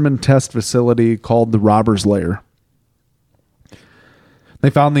German test facility called the Robber's Lair. They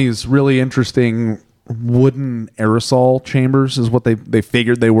found these really interesting wooden aerosol chambers is what they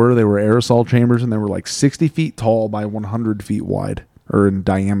figured they were. They were aerosol chambers, and they were like 60 feet tall by 100 feet wide, or in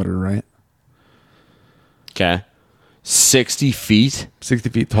diameter, right? Okay. 60 feet 60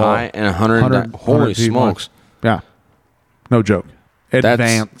 feet tall. high and 100. Holy 100 feet smokes. wide. Yeah. No joke.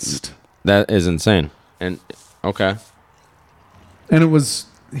 Advanced. That is insane. And, okay. And it was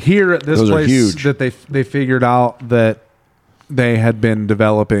here at this Those are place huge. that they figured out that they had been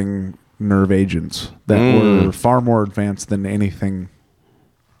developing nerve agents that were far more advanced than anything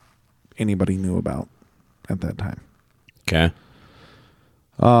anybody knew about at that time. Okay.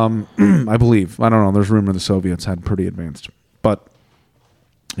 I believe. I don't know. There's rumor the Soviets had pretty advanced, but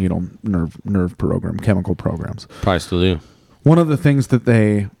nerve program, chemical programs. Probably still do. One of the things that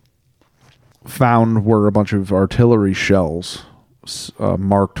they found were a bunch of artillery shells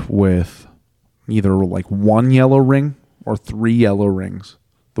marked with either like one yellow ring or three yellow rings.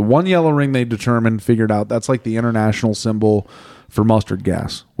 The one yellow ring they figured out that's like the international symbol for mustard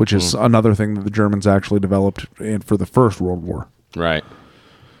gas, which is another thing that the Germans actually developed for the First World War. Right.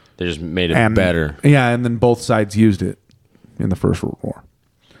 They just made it better. Yeah, and then both sides used it in the First World War.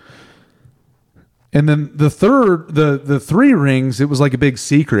 And then the three rings, it was like a big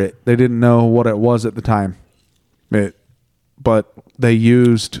secret. They didn't know what it was at the time. But they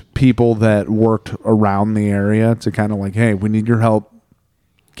used people that worked around the area to kind of like, hey, we need your help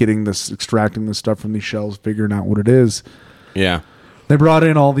extracting this stuff from these shells, figuring out what it is. Yeah. They brought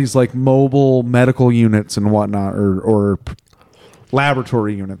in all these like mobile medical units and whatnot, or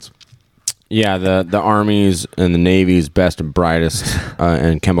laboratory units. Yeah, the Army's and the Navy's best and brightest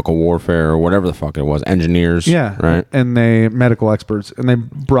in chemical warfare or whatever the fuck it was, engineers. Yeah, right. And they medical experts, and they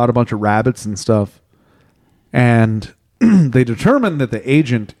brought a bunch of rabbits and stuff, and they determined that the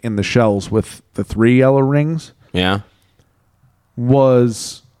agent in the shells with the 3 yellow rings,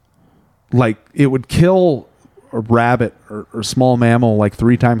 was like it would kill a rabbit or small mammal like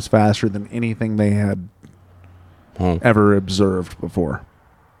 3 times faster than anything they had ever observed before.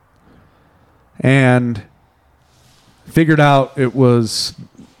 And figured out it was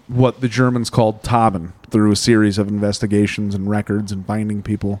what the Germans called Tauben through a series of investigations and records and finding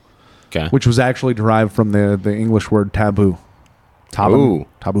people, which was actually derived from the English word taboo. Tauben,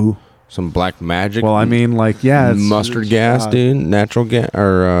 taboo. Some black magic. Well, I mean, like, yeah, mustard gas, dude, natural gas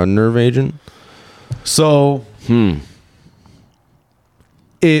or nerve agent. So,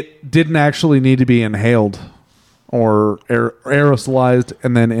 it didn't actually need to be inhaled or aerosolized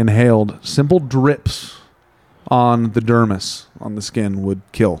and then inhaled. Simple drips on the dermis, on the skin, would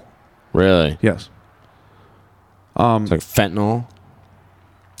kill. Really? Yes. It's like fentanyl.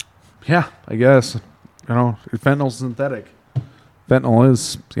 Yeah, I guess. You know, fentanyl's synthetic. Fentanyl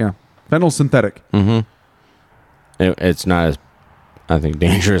is, fentanyl's synthetic. Mm-hmm. It's not as, I think,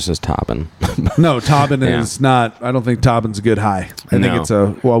 dangerous as Tauben. No, Tauben is not. I don't think Tauben's a good high. I think it's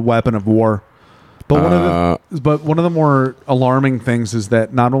a weapon of war. But one of the more alarming things is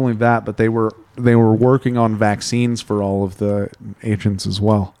that not only that, but they were working on vaccines for all of the agents as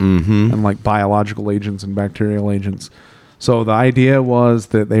well, and like biological agents and bacterial agents. So the idea was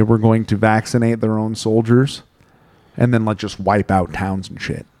that they were going to vaccinate their own soldiers, and then like just wipe out towns and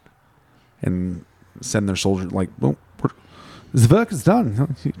shit, and send their soldiers like, well, the work is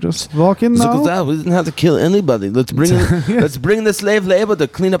done. You just walk in now. We didn't have to kill anybody. Let's bring let's bring the slave labor to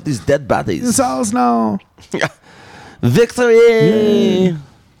clean up these dead bodies. It's ours now. Victory! Yeah.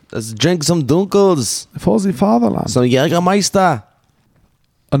 Let's drink some Dunkels. For the fatherland. Some Jägermeister.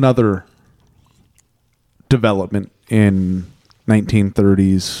 Another development in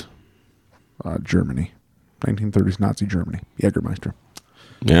 1930s Germany. 1930s Nazi Germany. Jägermeister.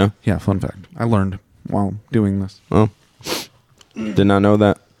 Yeah? Yeah, fun fact. I learned while doing this. Oh. Did not know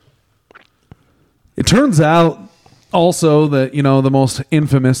that. It turns out also that, the most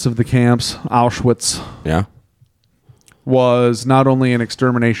infamous of the camps, Auschwitz, was not only an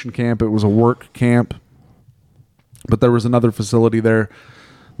extermination camp, it was a work camp. But there was another facility there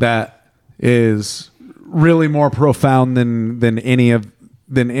that is really more profound than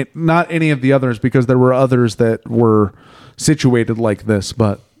not any of the others, because there were others that were situated like this,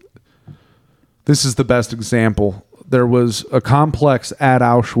 but this is the best example. There was a complex at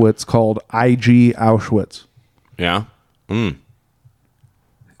Auschwitz called IG Auschwitz. Yeah. And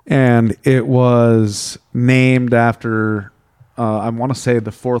it was named after, I want to say,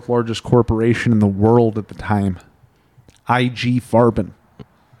 the 4th largest corporation in the world at the time. IG Farben.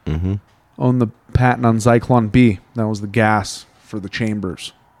 Owned the patent on Zyklon B. That was the gas for the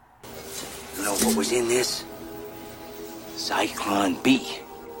chambers. You know what was in this? Zyklon B.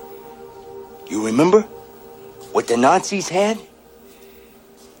 You remember? What the Nazis had?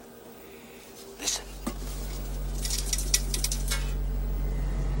 Listen.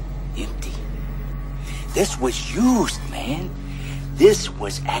 Empty. This was used, man. This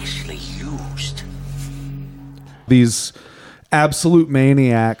was actually used. These absolute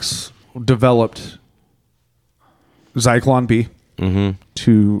maniacs developed Zyklon B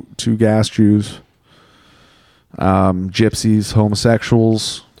to gas Jews, gypsies,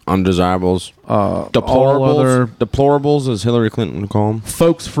 homosexuals, undesirables, deplorables, as Hillary Clinton would call them,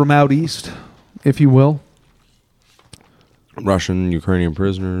 folks from out east, if you will, Russian, Ukrainian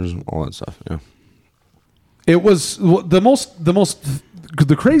prisoners, all that stuff. Yeah, it was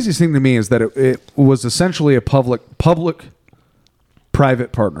the craziest thing to me is that it was essentially a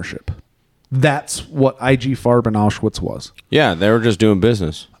public-private partnership. That's what IG Farben Auschwitz was. Yeah, they were just doing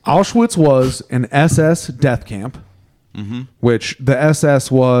business. Auschwitz was an SS death camp. Which the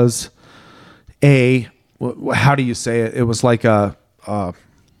SS was how do you say it? It was like a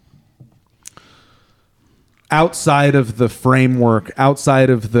outside of the framework, outside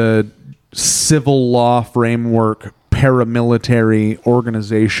of the civil law framework, paramilitary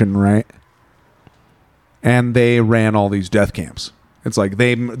organization, right? And they ran all these death camps. It's like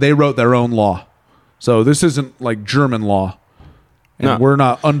they wrote their own law. So this isn't like German law. And we're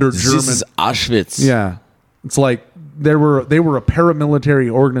not under German. This is Auschwitz. Yeah. It's like they were a paramilitary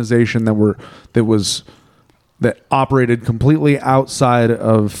organization that was that operated completely outside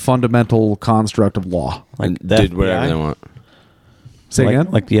of fundamental construct of law. Like and did whatever they want. Say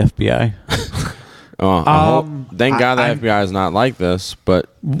again? Like the FBI. Thank God the FBI is not like this,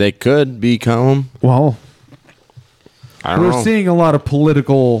 but they could become. Well, I don't know. we're seeing a lot of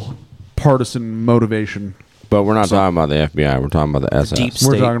political partisan motivation. But we're not talking about the FBI. We're talking about the SS. Deep state.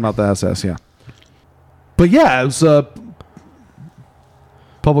 We're talking about the SS, yeah. But yeah, it was a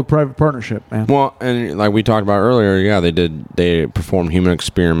public-private partnership, man. Well, and like we talked about earlier, yeah, they performed human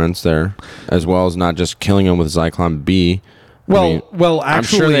experiments there, as well as not just killing them with Zyklon B. Well, actually, I'm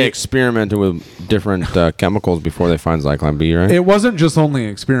sure they experimented with different chemicals before they find Zyklon B, right? It wasn't just only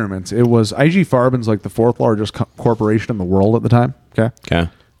experiments. It was IG Farben's like the fourth largest corporation in the world at the time. Okay.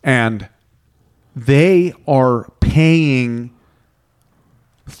 And they are paying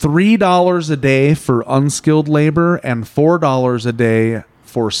 $3 a day for unskilled labor and $4 a day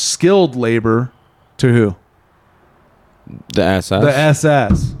for skilled labor to who? The SS? The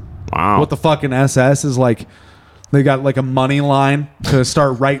SS. Wow. What the fucking SS is like, they got like a money line to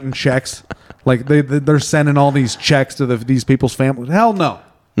start writing checks. Like they're sending all these checks to these people's families. Hell no.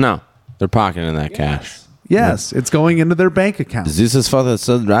 No. They're pocketing that cash. Yes. It's going into their bank account. This is for the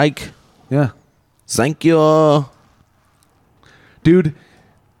Third Reich. Yeah. Thank you. Dude,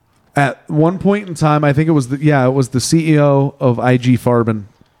 at one point in time, I think it was the CEO of IG Farben.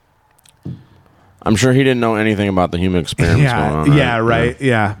 I'm sure he didn't know anything about the human experiments going on. Right.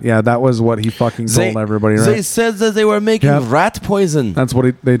 Yeah. That was what he fucking told everybody, right? They said that they were making rat poison. That's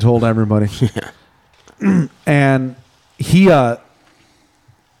what they told everybody. And he was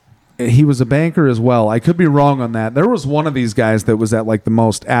a banker as well. I could be wrong on that. There was one of these guys that was at like the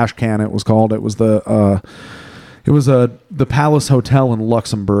most Ashcan, it was called. It was the Palace Hotel in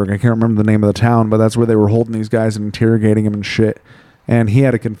Luxembourg. I can't remember the name of the town, but that's where they were holding these guys and interrogating them and shit. And he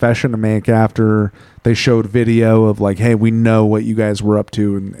had a confession to make after they showed video of like, hey, we know what you guys were up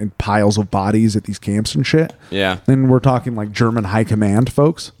to, and piles of bodies at these camps and shit. Yeah. And we're talking like German high command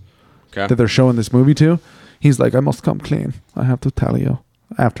folks that they're showing this movie to. He's like, I must come clean. I have to tell you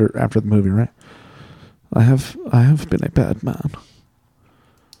after the movie, right? I have been a bad man.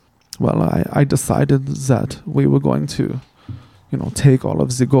 Well, I decided that we were going to, take all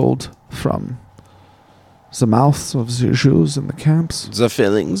of the gold from the mouths of the Jews in the camps. The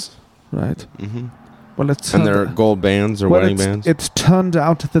fillings. Right. Mm-hmm. Well, and their gold bands or wedding bands. It turned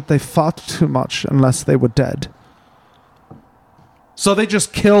out that they fought too much unless they were dead. So they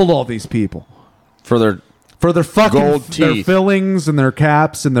just killed all these people. For their fucking gold teeth. Their fillings and their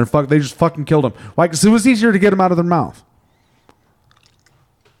caps and they just fucking killed them. Why? Because it was easier to get them out of their mouth.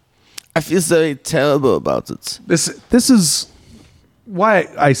 I feel so terrible about it. This is why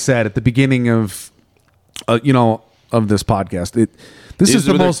I said at the beginning of this podcast, this is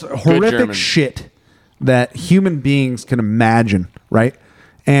the most horrific shit that human beings can imagine, right?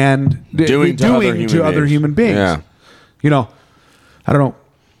 And doing to other human beings. Yeah. I don't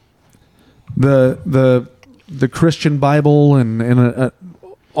know. The Christian Bible and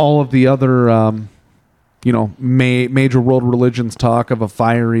all of the other major world religions talk of a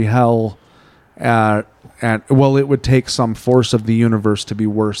fiery hell. It would take some force of the universe to be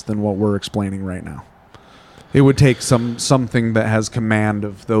worse than what we're explaining right now. It would take something that has command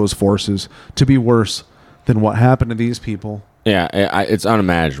of those forces to be worse than what happened to these people. Yeah, it's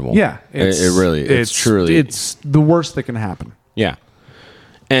unimaginable. Yeah, it's truly it's the worst that can happen. Yeah,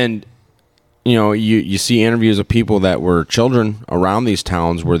 and you see interviews of people that were children around these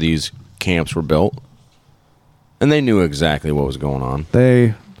towns where these camps were built, and they knew exactly what was going on.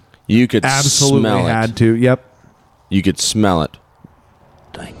 You could absolutely smell it. Had to. Yep, you could smell it.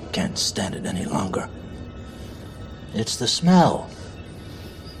 I can't stand it any longer. It's the smell.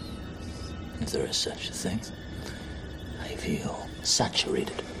 If there is such a thing. I feel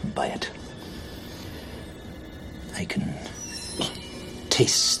saturated by it. I can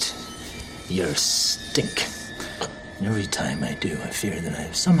taste your stink. And every time I do, I fear that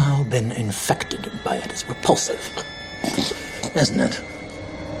I've somehow been infected by it. It's repulsive. Isn't it?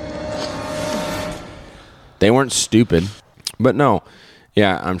 They weren't stupid. But no.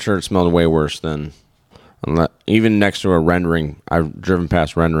 Yeah, I'm sure it smelled way worse than... Even next to a rendering, I've driven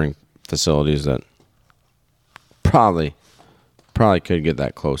past rendering facilities that probably could get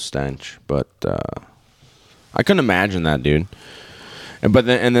that close stench, but I couldn't imagine that, dude. And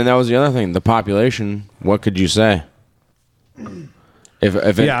then that was the other thing. The population. What could you say?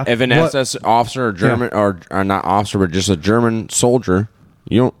 If an SS officer or German or not officer, but just a German soldier,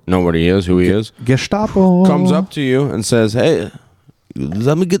 you don't know what he is, who he is. Gestapo comes up to you and says, "Hey,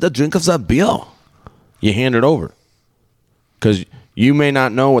 let me get a drink of that beer." You hand it over because You may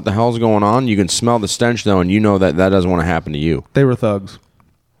not know what the hell's going on. You can smell the stench, though, and you know that doesn't want to happen to you. They were thugs.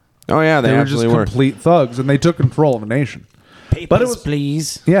 Oh, yeah, they were absolutely just were. complete thugs, and they took control of a nation. Papers, but it was,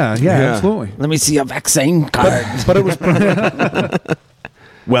 please. Yeah, absolutely. Let me see a vaccine card. But it was...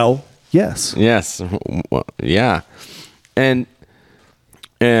 Well, yes. Yes. Well, yeah. And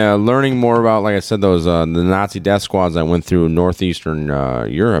learning more about, like I said, those the Nazi death squads that went through northeastern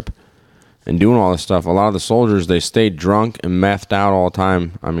Europe and doing all this stuff, a lot of the soldiers, they stayed drunk and methed out all the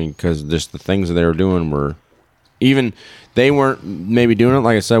time. I mean, because just the things that they were doing were... Even... They weren't maybe doing it,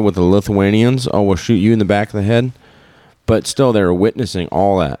 like I said, with the Lithuanians. Oh, we'll shoot you in the back of the head. But still, they were witnessing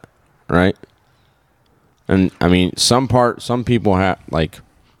all that, right? And, I mean, some people have, like...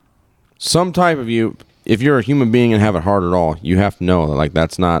 Some type of you... If you're a human being and have it hard at all, you have to know that, like,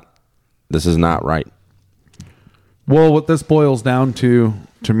 this is not right. Well, what this boils down to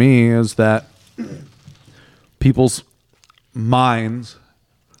me, is that people's minds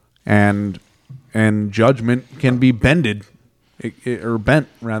and judgment can be bended, or bent,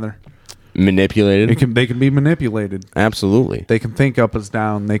 rather. Manipulated? They can be manipulated. Absolutely. They can think up as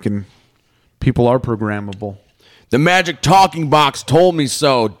down. People are programmable. The magic talking box told me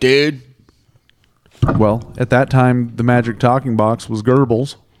so, dude. Well, at that time, the magic talking box was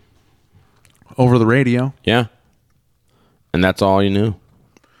Goebbels over the radio. Yeah. And that's all you knew.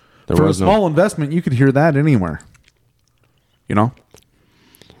 For a small investment, you could hear that anywhere. You know?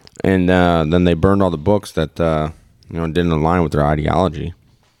 And then they burned all the books that didn't align with their ideology.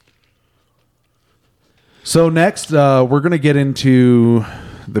 So next, we're going to get into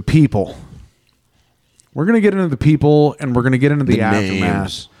the people. We're going to get into the people, and we're going to get into the aftermath.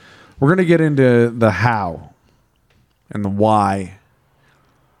 Names. We're going to get into the how and the why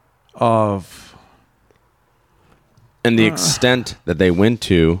of... And the extent that they went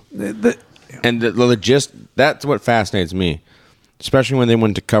to. And the that's what fascinates me. Especially when they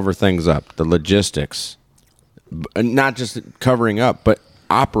went to cover things up. The logistics. Not just covering up, but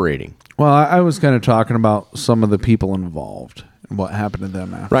operating. Well, I was kind of talking about some of the people involved and what happened to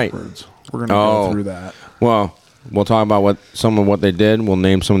them afterwards. Right. We're going to go through that. Well, we'll talk about some of what they did. We'll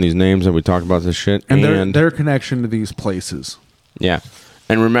name some of these names that we talked about this shit. And their connection to these places. Yeah.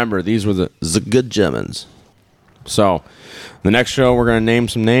 And remember, these were the good Germans. So, the next show, we're going to name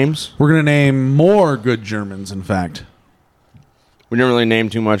some names. We're going to name more good Germans, in fact. We didn't really name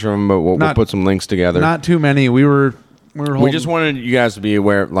too much of them, but we'll put some links together. Not too many. We just wanted you guys to be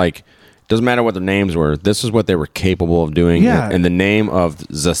aware, like, doesn't matter what their names were. This is what they were capable of doing in the name of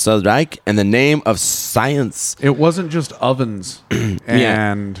the Reich and the name of science. It wasn't just ovens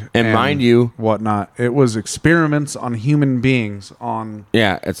and mind you, whatnot. It was experiments on human beings.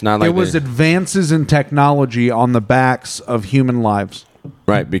 It's not like it was advances in technology on the backs of human lives.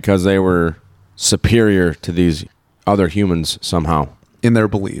 Right, because they were superior to these other humans somehow in their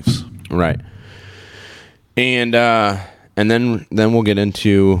beliefs. Right, and then we'll get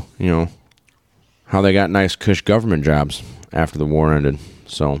into how they got nice cush government jobs after the war ended.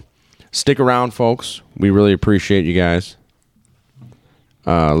 So stick around, folks. We really appreciate you guys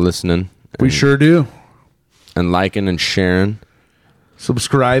listening. We sure do. And liking and sharing.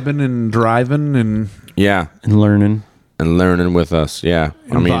 Subscribing and driving and... Yeah. And learning. And learning with us, yeah.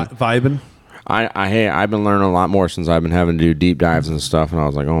 And vibing. I've been learning a lot more since I've been having to do deep dives and stuff, and I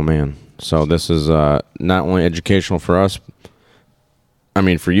was like, oh, man. So this is not only educational for us,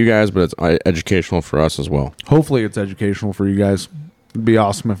 for you guys, but it's educational for us as well. Hopefully it's educational for you guys. It'd be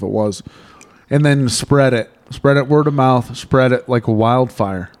awesome if it was. And then spread it. Spread it word of mouth. Spread it like a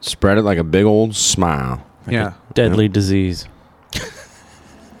wildfire. Spread it like a big old smile. Like deadly disease.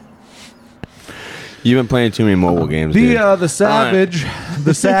 You've been playing too many mobile games. The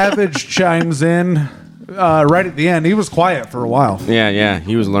savage chimes in right at the end. He was quiet for a while. Yeah,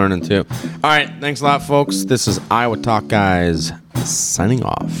 he was learning too. All right, thanks a lot, folks. This is Iowa Talk Guys signing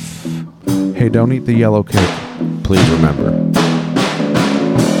off. Hey, don't eat the yellow cake. Please remember.